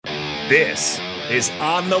This is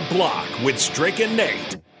On the Block with Strick and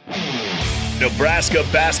Nate. Nebraska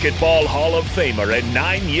Basketball Hall of Famer and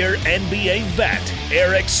 9-year NBA vet,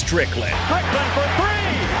 Eric Strickland. Strickland for three!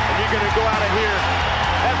 And you're going to go out of here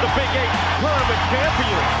as the Big 8 tournament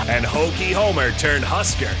champion. And Hokie Homer turned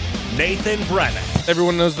Husker, Nathan Brennan.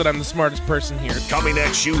 Everyone knows that I'm the smartest person here. Coming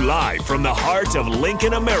at you live from the heart of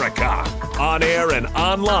Lincoln, America. On air and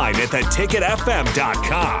online at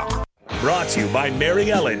theticketfm.com. Brought to you by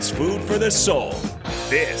Mary Ellen's Food for the Soul.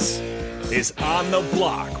 This is On the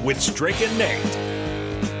Block with Strick and Nate.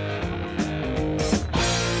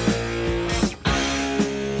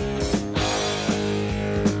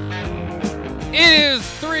 It is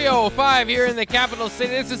 3:05 here in the capital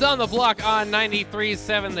city. This is On the Block on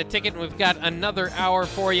 93.7 The Ticket. We've got another hour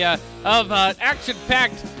for you of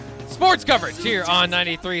action-packed sports coverage here on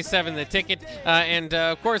 93.7 The Ticket.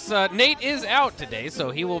 Of course, Nate is out today, so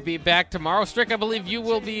he will be back tomorrow. Strick, I believe you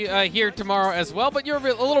will be here tomorrow as well, but you're a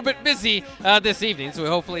little bit busy this evening, so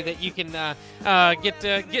hopefully that you can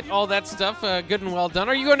get all that stuff good and well done.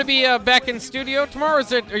 Are you going to be back in studio tomorrow,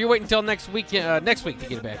 or are you waiting until next week to get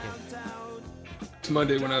it back in? It's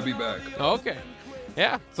Monday when I'll be back. Oh, okay.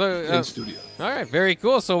 Yeah. So in studio. All right. Very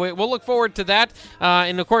cool. So we'll look forward to that.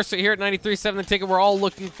 And, of course, here at 93.7 The Ticket, we're all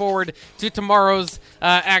looking forward to tomorrow's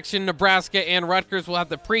action. Nebraska and Rutgers will have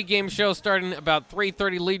the pregame show starting about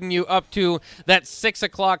 3:30, leading you up to that 6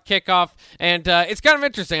 o'clock kickoff. And it's kind of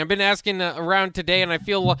interesting. I've been asking around today, and I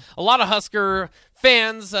feel a lot of Husker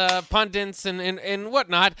fans, pundits, and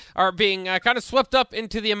whatnot are being kind of swept up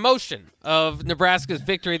into the emotion of Nebraska's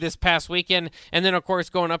victory this past weekend, and then of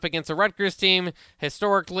course going up against a Rutgers team,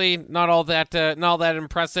 historically not all that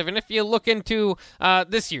impressive. And if you look into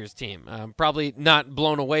this year's team, probably not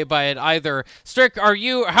blown away by it either. Strick,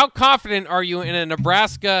 how confident are you in a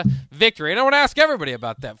Nebraska victory? And I want to ask everybody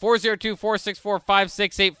about that.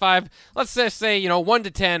 402-464-5685. Let's just say 1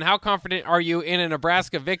 to 10. How confident are you in a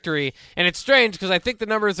Nebraska victory? And it's strange because I think the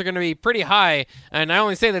numbers are going to be pretty high, and I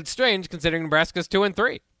only say that's strange considering Nebraska's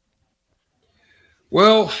 2-3.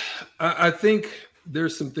 Well, I think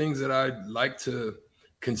there's some things that I'd like to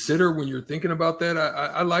consider when you're thinking about that.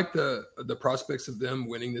 I like the prospects of them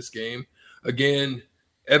winning this game. Again,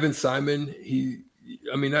 Evan Simon,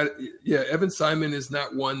 Evan Simon is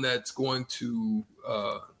not one that's going to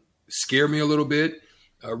scare me a little bit.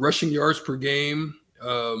 Rushing yards per game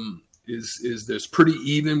is there's pretty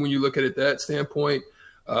even when you look at it that standpoint.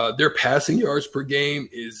 Their passing yards per game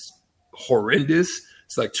is horrendous.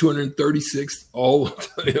 It's like 236 all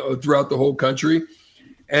throughout the whole country.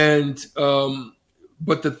 And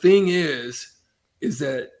but the thing is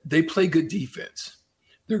that they play good defense.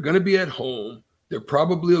 They're going to be at home. They're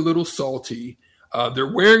probably a little salty.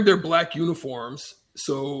 They're wearing their black uniforms.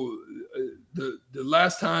 So the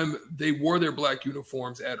last time they wore their black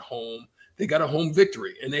uniforms at home, they got a home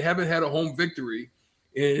victory, and they haven't had a home victory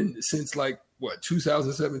since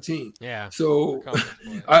 2017. Yeah. So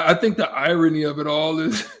I think the irony of it all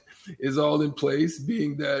is all in place,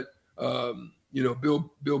 being that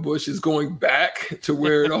Bill Bush is going back to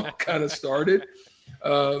where it all kind of started,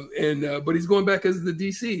 but he's going back as the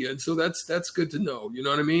DC, and so that's good to know. You know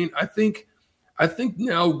what I mean? I think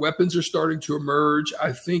now weapons are starting to emerge.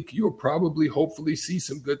 I think you'll probably, hopefully, see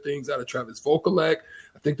some good things out of Travis Vokalek.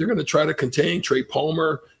 I think they're going to try to contain Trey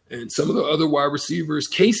Palmer and some of the other wide receivers.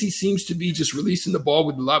 Casey seems to be just releasing the ball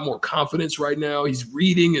with a lot more confidence right now. He's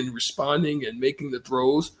reading and responding and making the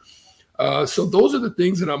throws. So those are the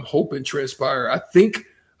things that I'm hoping transpire. I think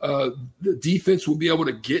the defense will be able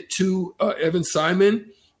to get to Evan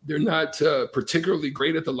Simon. They're not particularly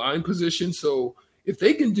great at the line position. So if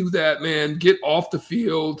they can do that, man, get off the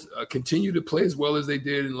field, continue to play as well as they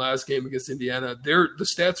did in the last game against Indiana. The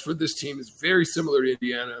stats for this team is very similar to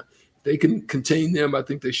Indiana. If they can contain them, I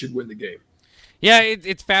think they should win the game. Yeah,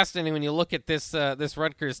 it's fascinating when you look at this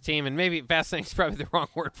Rutgers team, and maybe fascinating is probably the wrong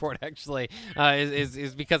word for it. Actually,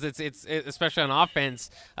 is because it's especially on offense,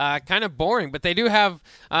 kind of boring. But they do have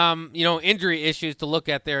injury issues to look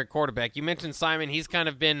at there at quarterback. You mentioned Simon; he's kind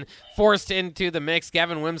of been forced into the mix.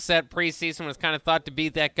 Gavin Wimsatt preseason was kind of thought to be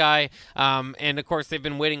that guy, and of course they've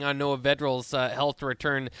been waiting on Noah Vedral's health to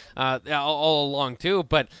return all along too.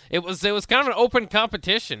 But it was kind of an open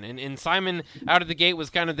competition, and Simon out of the gate was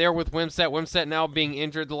kind of there with Wimsatt. Wimsatt now being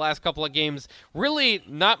injured the last couple of games. Really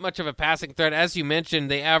not much of a passing threat. As you mentioned,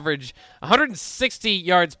 they average 160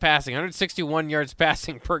 yards passing, 161 yards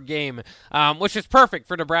passing per game, which is perfect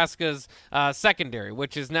for Nebraska's secondary,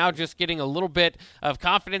 which is now just getting a little bit of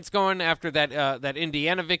confidence going after that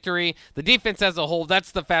Indiana victory. The defense as a whole,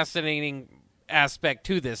 that's the fascinating aspect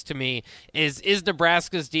to this to me, is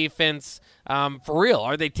Nebraska's defense for real?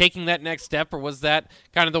 Are they taking that next step, or was that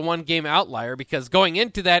kind of the one-game outlier? Because going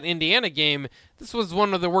into that Indiana game, this was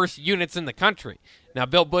one of the worst units in the country. Now,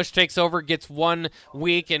 Bill Busch takes over, gets 1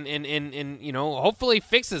 week, and hopefully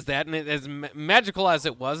fixes that. And as magical as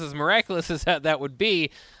it was, as miraculous as that would be,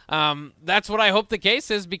 that's what I hope the case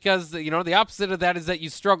is, because, the opposite of that is that you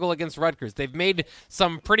struggle against Rutgers. They've made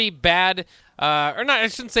some pretty bad, I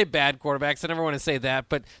shouldn't say bad quarterbacks. I never want to say that,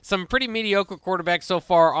 but some pretty mediocre quarterbacks so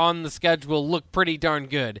far on the schedule look pretty darn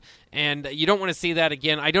good. And you don't want to see that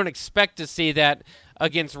again. I don't expect to see that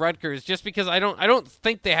against Rutgers, just because I don't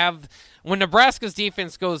think they have. When Nebraska's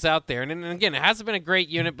defense goes out there, and again, it hasn't been a great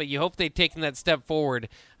unit, but you hope they've taken that step forward.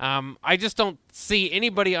 I just don't see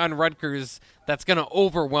anybody on Rutgers that's going to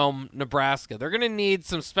overwhelm Nebraska. They're going to need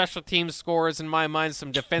some special team scores, in my mind,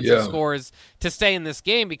 some defensive scores to stay in this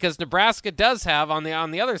game, because Nebraska does have, on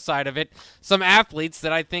the other side of it, some athletes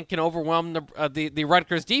that I think can overwhelm the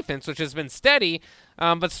Rutgers defense, which has been steady,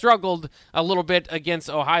 but struggled a little bit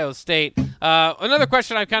against Ohio State. Another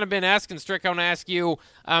question I've kind of been asking, Strick, I want to ask you,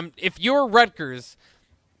 if you're Rutgers,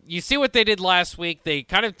 you see what they did last week. They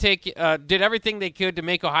kind of did everything they could to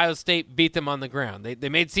make Ohio State beat them on the ground. They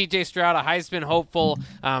made C.J. Stroud a Heisman hopeful,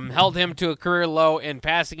 held him to a career low in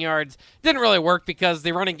passing yards. Didn't really work because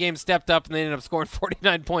the running game stepped up and they ended up scoring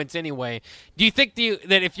 49 points anyway. Do you think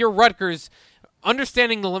that if you're Rutgers,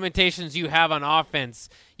 understanding the limitations you have on offense,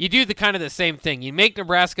 you do the kind of the same thing? You make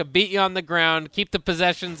Nebraska beat you on the ground, keep the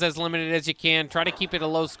possessions as limited as you can, try to keep it a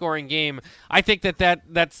low-scoring game. I think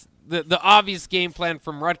that's the obvious game plan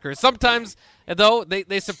from Rutgers. Sometimes, though,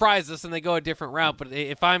 they surprise us and they go a different route. But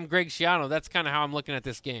if I'm Greg Schiano, that's kind of how I'm looking at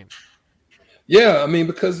this game. Yeah, I mean,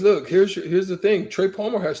 because look, here's the thing. Trey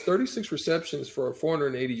Palmer has 36 receptions for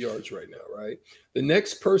 480 yards right now, right? The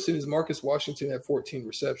next person is Marcus Washington at 14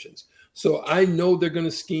 receptions. So I know they're going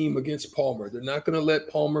to scheme against Palmer. They're not going to let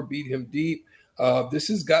Palmer beat him deep. This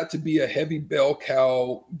has got to be a heavy bell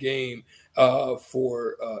cow game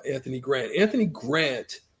for Anthony Grant. Anthony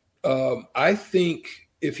Grant, I think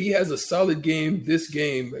if he has a solid game this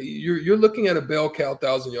game, you're looking at a bell cow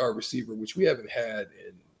 1,000-yard receiver, which we haven't had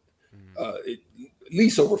in at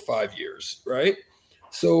least over 5 years, right?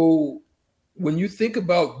 So when you think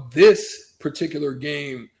about this particular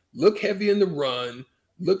game, look heavy in the run,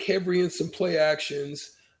 look heavy in some play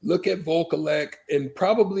actions, look at Volkolek, and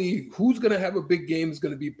probably who's going to have a big game is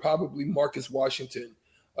going to be probably Marcus Washington,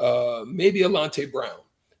 maybe Alante Brown.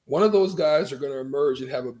 One of those guys are going to emerge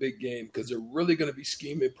and have a big game because they're really going to be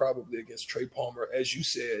scheming probably against Trey Palmer, as you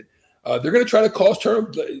said. They're going to try to cause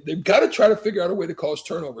turnovers. They've got to try to figure out a way to cause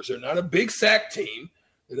turnovers. They're not a big sack team.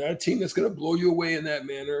 They're not a team that's going to blow you away in that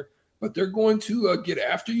manner, but they're going to get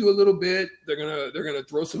after you a little bit. They're going to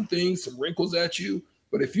throw some things, some wrinkles at you.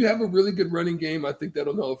 But if you have a really good running game, I think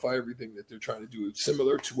that'll nullify everything that they're trying to do,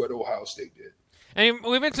 similar to what Ohio State did. And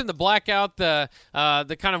we mentioned the blackout, the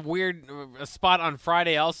kind of weird spot on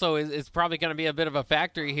Friday also is probably going to be a bit of a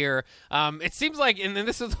factor here. It seems like, and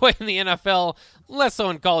this is the way in the NFL, less so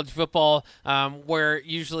in college football, where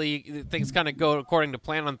usually things kind of go according to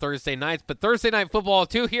plan on Thursday nights. But Thursday night football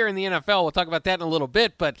too here in the NFL. We'll talk about that in a little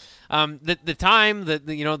bit. But the time, the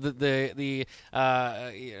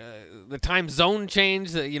time zone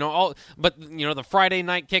change, the Friday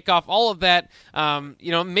night kickoff, all of that,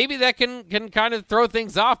 maybe that can kind of throw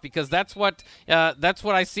things off, because that's what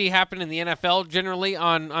I see happen in the NFL generally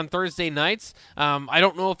on Thursday nights. I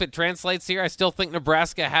don't know if it translates here. I still think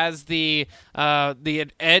Nebraska has the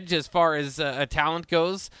edge as far as talent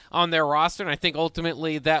goes on their roster, and I think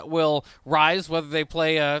ultimately that will rise whether they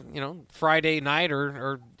play Friday night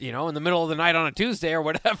or in the middle of the night on a Tuesday or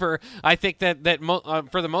whatever. I think that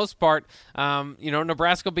for the most part,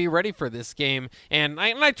 Nebraska will be ready for this game, and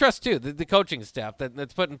I trust too the coaching staff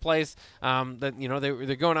that's put in place.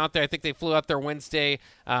 They're going out there. I think they flew out there Wednesday,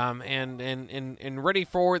 and ready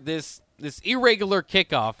for this irregular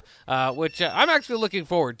kickoff, which I'm actually looking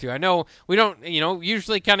forward to. I know we don't,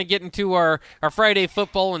 usually kind of get into our Friday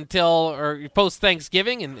football until or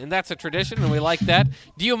post-Thanksgiving, and that's a tradition, and we like that.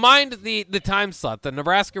 Do you mind the time slot, the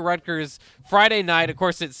Nebraska-Rutgers Friday night? Of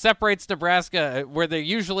course, it separates Nebraska, where they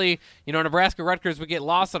usually, Nebraska-Rutgers would get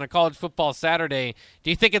lost on a college football Saturday. Do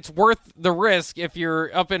you think it's worth the risk if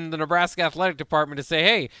you're up in the Nebraska athletic department to say,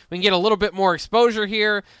 hey, we can get a little bit more exposure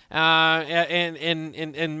here, and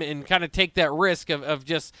kind of take that risk of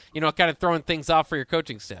just kind of throwing things off for your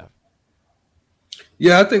coaching staff?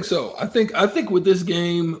 Yeah, I think so. I think with this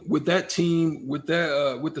game, with that team, with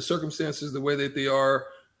the circumstances the way that they are,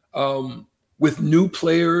 with new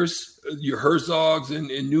players, your Herzogs and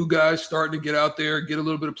new guys starting to get out there, get a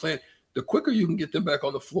little bit of playing, the quicker you can get them back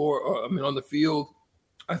on the floor, on the field,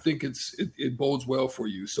 I think it bodes well for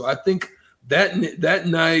you. So I think that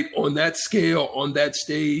night on that scale, on that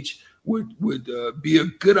stage would be a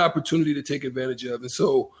good opportunity to take advantage of. And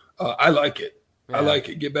so I like it. Yeah. I like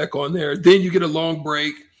it. Get back on there. Then you get a long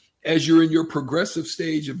break as you're in your progressive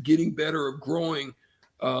stage of getting better, of growing.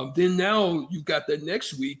 Then now you've got that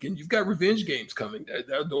next week, and you've got revenge games coming.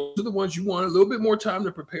 Those are the ones you want a little bit more time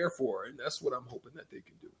to prepare for, and that's what I'm hoping that they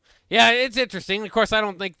can do. Yeah, it's interesting. Of course, I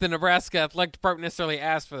don't think the Nebraska Athletic Department necessarily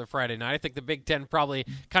asked for the Friday night. I think the Big Ten probably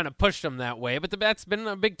kind of pushed them that way. But that's been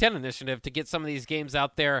a Big Ten initiative to get some of these games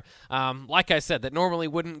out there. Like I said, that normally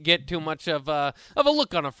wouldn't get too much of a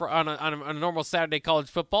look on a normal Saturday college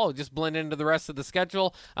football. It just blend into the rest of the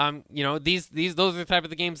schedule. Those are the type of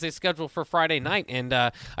the games they schedule for Friday night, and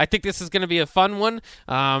I think this is going to be a fun one.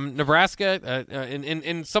 Nebraska,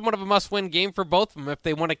 in somewhat of a must-win game for both of them if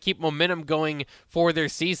they want to keep momentum going for their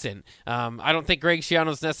season. I don't think Greg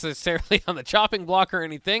Schiano's necessarily on the chopping block or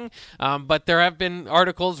anything, but there have been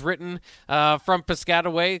articles written from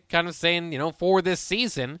Piscataway kind of saying, for this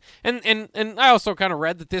season. And I also kind of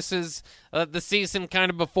read that this is the season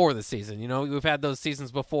kind of before the season. We've had those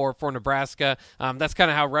seasons before for Nebraska. That's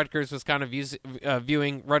kind of how Rutgers was kind of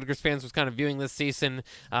Rutgers fans was kind of viewing this season,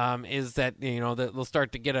 is that, that they'll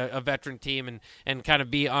start to get a veteran team and kind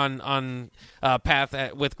of be on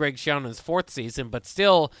path with Greg Schiano's fourth season, but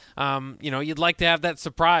still, you'd like to have that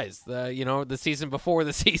surprise, the season before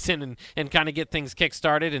the season and kind of get things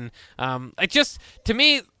kick-started. And to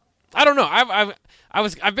me, I don't know.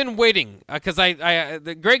 I've been waiting because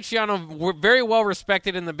the Greg Schiano, very well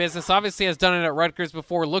respected in the business, obviously has done it at Rutgers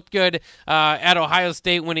before, looked good at Ohio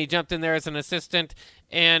State when he jumped in there as an assistant,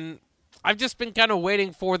 and I've just been kind of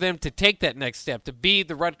waiting for them to take that next step, to be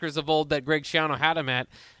the Rutgers of old that Greg Schiano had him at.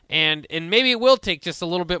 And maybe it will take just a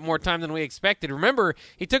little bit more time than we expected. Remember,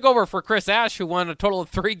 he took over for Chris Ash, who won a total of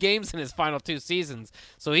 3 games in his final 2 seasons.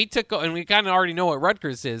 So he took, and we kind of already know what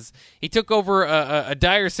Rutgers is. He took over a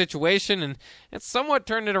dire situation and somewhat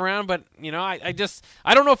turned it around. But I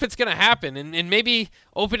don't know if it's going to happen. And maybe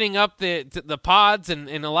opening up the pods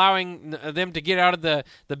and allowing them to get out of the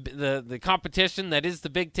competition that is the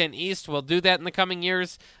Big Ten East will do that in the coming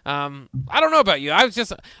years. I don't know about you. I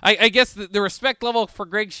guess the respect level for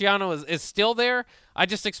Greg Schiano is still there. I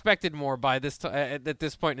just expected more by this at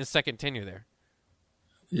this point in his second tenure there.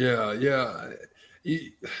 Yeah.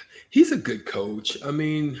 He's a good coach. I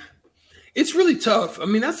mean, it's really tough. I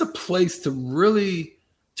mean, that's a place to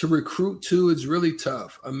recruit to. It's really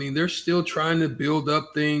tough. I mean, they're still trying to build up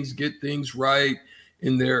things, get things right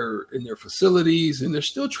in their facilities, and they're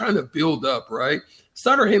still trying to build up, right?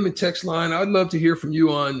 Starter Heyman text line. I'd love to hear from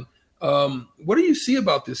you on what do you see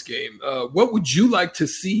about this game? What would you like to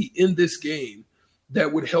see in this game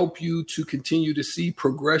that would help you to continue to see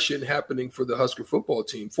progression happening for the Husker football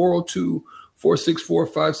team?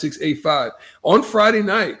 402-464-5685 on Friday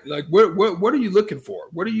night. Like, what are you looking for?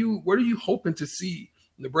 What are you hoping to see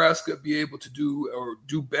Nebraska be able to do or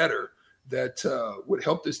do better that would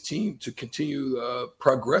help this team to continue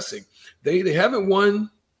progressing? They haven't won,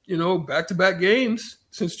 back-to-back games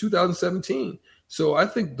since 2017. So I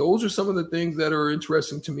think those are some of the things that are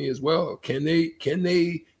interesting to me as well. Can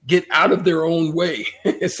they get out of their own way,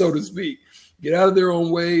 so to speak, get out of their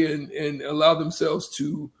own way and allow themselves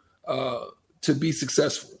to be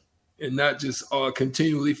successful and not just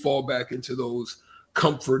continually fall back into those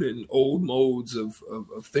comfort and old modes of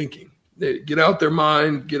thinking. They get out their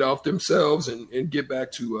mind, get off themselves, and get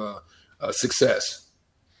back to success.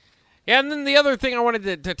 Yeah, and then the other thing I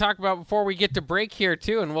wanted to talk about before we get to break here,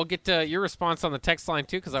 too, and we'll get to your response on the text line,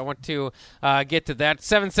 too, because I want to get to that.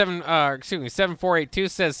 7482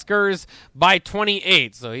 says Skurs by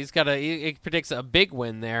 28, so he predicts a big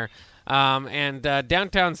win there. And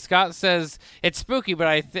Downtown Scott says it's spooky, but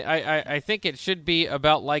I think it should be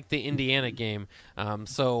about like the Indiana game.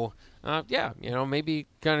 Maybe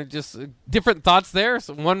kind of just different thoughts there.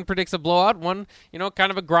 So one predicts a blowout, one,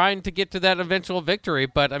 kind of a grind to get to that eventual victory.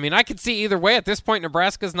 But, I mean, I could see either way. At this point,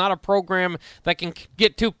 Nebraska's not a program that can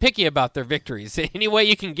get too picky about their victories. Any way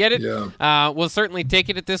you can get it, we'll certainly take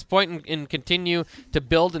it at this point and continue to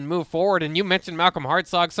build and move forward. And you mentioned Malcolm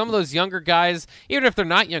Hartzog. Some of those younger guys, even if they're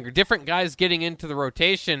not younger, different guys getting into the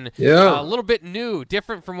rotation, a little bit new,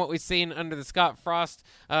 different from what we've seen under the Scott Frost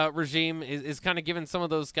regime, is kind of giving some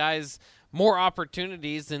of those guys more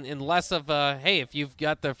opportunities and less of hey, if you've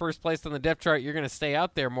got the first place on the depth chart, you're going to stay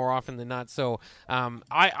out there more often than not. So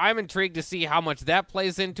I'm intrigued to see how much that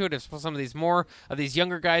plays into it, if some of these more of these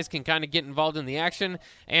younger guys can kind of get involved in the action.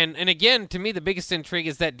 And again, to me, the biggest intrigue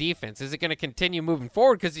is that defense. Is it going to continue moving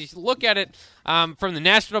forward? Because you look at it from the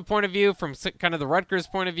national point of view, from kind of the Rutgers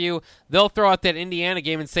point of view, they'll throw out that Indiana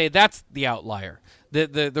game and say that's the outlier.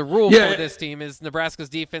 the rule for this team is Nebraska's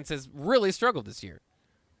defense has really struggled this year.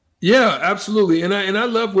 Yeah, absolutely. And I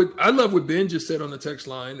love what Ben just said on the text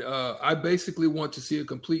line. I basically want to see a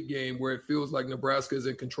complete game where it feels like Nebraska is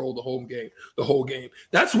in control the whole game.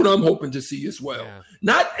 That's what I'm hoping to see as well.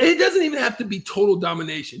 Yeah. It doesn't even have to be total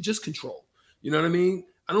domination, just control. You know what I mean?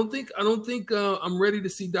 I don't think I'm ready to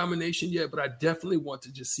see domination yet, but I definitely want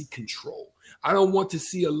to just see control. I don't want to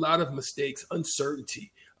see a lot of mistakes,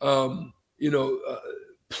 uncertainty,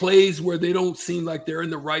 plays where they don't seem like they're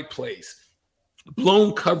in the right place.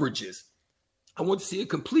 Blown coverages. I want to see a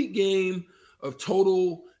complete game of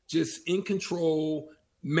total, just in control,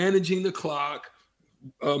 managing the clock,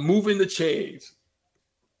 moving the chains,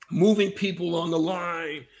 moving people on the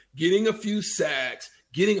line, getting a few sacks,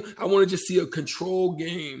 I want to just see a control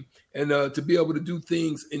game and to be able to do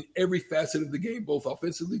things in every facet of the game, both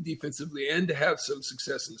offensively, defensively, and to have some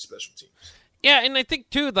success in the special teams. Yeah, and I think,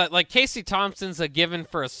 too, that like Casey Thompson's a given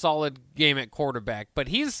for a solid game at quarterback, but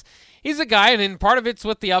he's a guy, and part of it's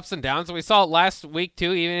with the ups and downs. We saw it last week,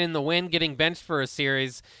 too, even in the win, getting benched for a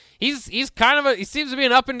series. He's kind of he seems to be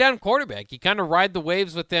an up and down quarterback. You kind of ride the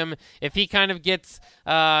waves with him. If he kind of gets,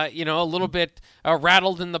 a little bit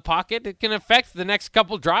rattled in the pocket, it can affect the next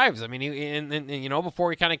couple drives. I mean,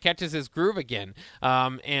 before he kind of catches his groove again.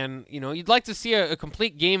 You'd like to see a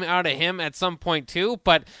complete game out of him at some point too.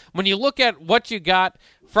 But when you look at what you got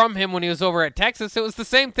from him when he was over at Texas, it was the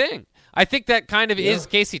same thing. I think that kind of is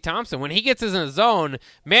Casey Thompson. When he gets in his zone,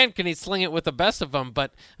 man, can he sling it with the best of them.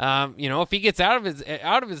 But if he gets out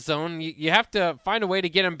of his zone, you have to find a way to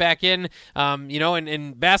get him back in.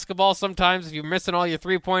 In basketball, sometimes if you're missing all your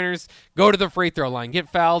 3-pointers, go to the free throw line, get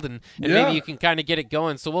fouled, and maybe you can kind of get it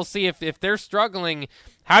going. So we'll see if they're struggling.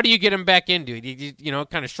 How do you get him back into it? You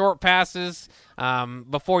kind of short passes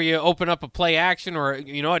before you open up a play action or,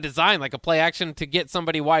 a design like a play action to get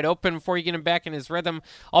somebody wide open before you get him back in his rhythm.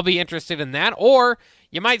 I'll be interested in that. Or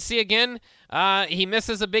you might see again he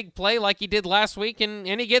misses a big play like he did last week and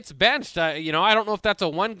he gets benched. I don't know if that's a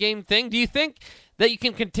one-game thing. Do you think that you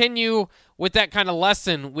can continue with that kind of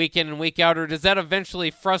lesson week in and week out, or does that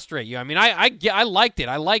eventually frustrate you? I mean, I liked it.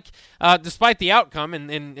 I like, despite the outcome,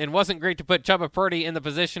 and wasn't great to put Chubba Purdy in the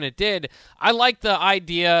position it did, I like the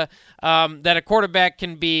idea that a quarterback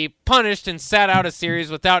can be punished and sat out a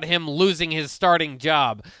series without him losing his starting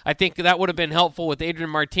job. I think that would have been helpful with Adrian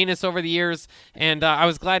Martinez over the years, and I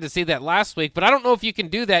was glad to see that last week, but I don't know if you can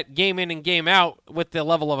do that game in and game out with the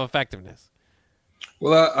level of effectiveness.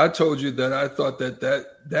 Well, I told you that I thought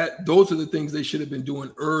that those are the things they should have been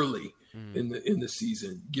doing early in the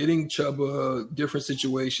season, getting Chubba different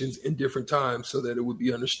situations in different times so that it would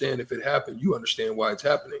be understand if it happened, you understand why it's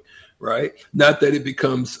happening, right? Not that it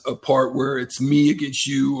becomes a part where it's me against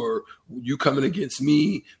you or you coming against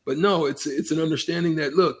me, but no, it's an understanding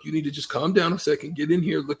that, look, you need to just calm down a second, get in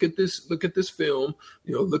here, look at this film,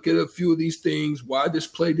 look at a few of these things, why this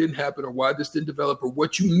play didn't happen or why this didn't develop or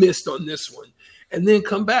what you missed on this one. And then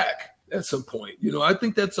come back at some point. I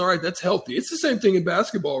think that's all right. That's healthy. It's the same thing in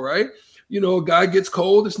basketball, right? A guy gets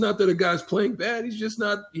cold. It's not that a guy's playing bad. He's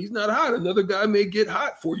not hot. Another guy may get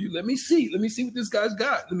hot for you. Let me see what this guy's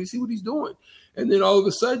got. Let me see what he's doing. And then all of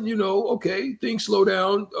a sudden, okay, things slow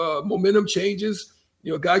down. Momentum changes.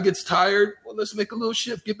 A guy gets tired. Well, let's make a little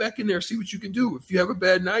shift. Get back in there. See what you can do. If you have a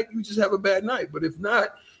bad night, you just have a bad night. But if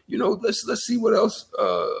not, let's see what else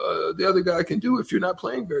the other guy can do if you're not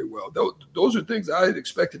playing very well. Those are things I had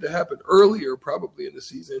expected to happen earlier, probably in the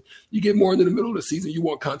season. You get more into the middle of the season, you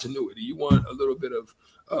want continuity. You want a little bit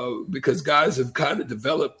of because guys have kind of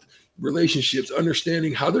developed relationships,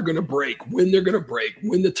 understanding how they're going to break, when they're going to break,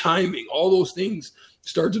 when the timing, all those things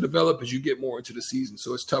start to develop as you get more into the season.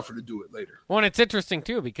 So it's tougher to do it later. Well, and it's interesting,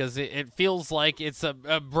 too, because it feels like it's a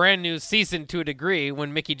brand new season to a degree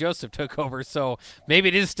when Mickey Joseph took over. So maybe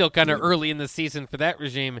it is still kind of early in the season for that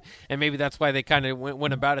regime, and maybe that's why they kind of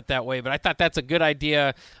went about it that way. But I thought that's a good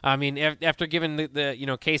idea. I mean, after giving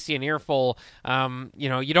the Casey an earful,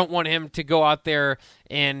 you don't want him to go out there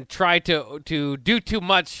and try to do too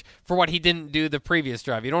much for what he didn't do the previous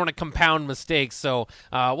drive. You don't want to compound mistakes. So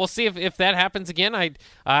we'll see if that happens again.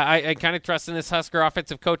 I kind of trust in this Husker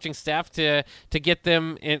offensive coaching staff to get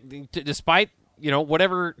them, despite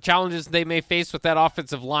whatever challenges they may face with that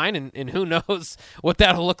offensive line, and who knows what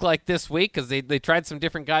that'll look like this week because they tried some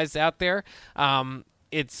different guys out there. You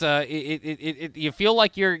feel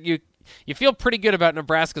like you you feel pretty good about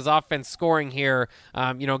Nebraska's offense scoring here.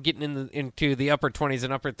 Getting into the upper 20s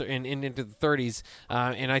and into the 30s,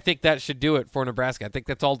 and I think that should do it for Nebraska. I think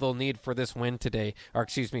that's all they'll need for this win today, or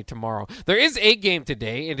excuse me, tomorrow. There is a game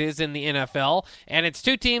today. It is in the NFL, and it's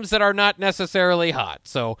two teams that are not necessarily hot.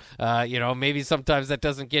 So, maybe sometimes that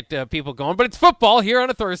doesn't get people going, but it's football here on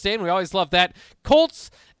a Thursday, and we always love that. Colts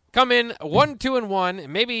come in 1-2-1,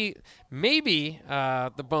 maybe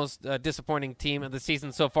the most disappointing team of the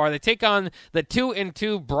season so far. They take on the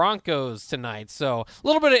 2-2 Broncos tonight. So a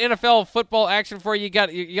little bit of NFL football action for you. You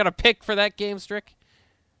got a pick for that game, Strick?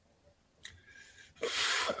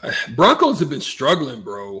 Broncos have been struggling,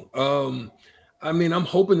 bro. I'm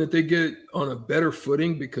hoping that they get on a better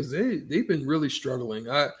footing because they've been really struggling.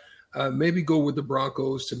 I maybe go with the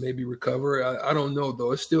Broncos to maybe recover. I don't know,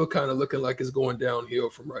 though. It's still kind of looking like it's going downhill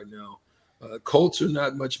from right now. Colts are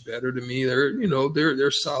not much better to me.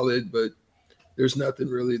 They're solid, but there's nothing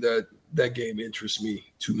really that game interests me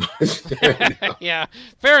too much right now. Yeah,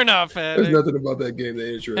 fair enough. There's nothing about that game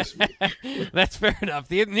that interests me. That's fair enough.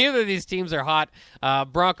 Neither of these teams are hot.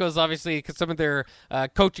 Broncos, obviously, because some of their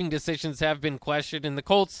coaching decisions have been questioned, and the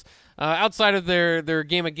Colts, outside of their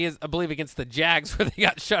game against the Jags where they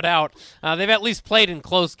got shut out, they've at least played in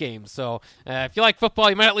close games. So if you like football,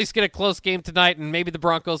 you might at least get a close game tonight, and maybe the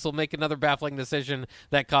Broncos will make another baffling decision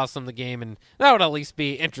that costs them the game, and that would at least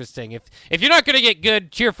be interesting. If you're not going to get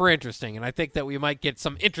good, cheer for interesting, and I think that we might get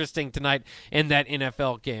some interesting tonight in that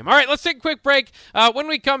NFL game. All right, let's take a quick break. When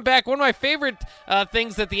we come back, one of my favorite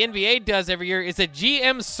things that the NBA does every year is a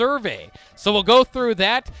GM survey. So we'll go through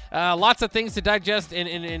that. Lots of things to digest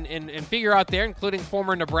and figure out there, including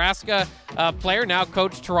former Nebraska player, now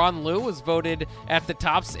coach Tyronn Lue, was voted at the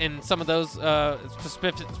tops in some of those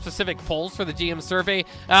specific polls for the GM survey.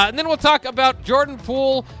 And then we'll talk about Jordan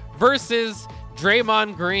Poole versus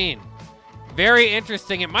Draymond Green. Very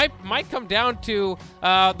interesting. It might come down to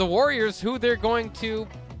the Warriors, who they're going to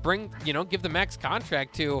give the max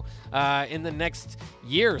contract to in the next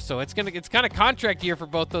year. So it's kind of contract year for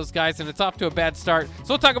both those guys, and it's off to a bad start. So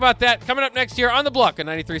we'll talk about that coming up next year on The Block on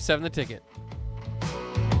 93.7 The Ticket.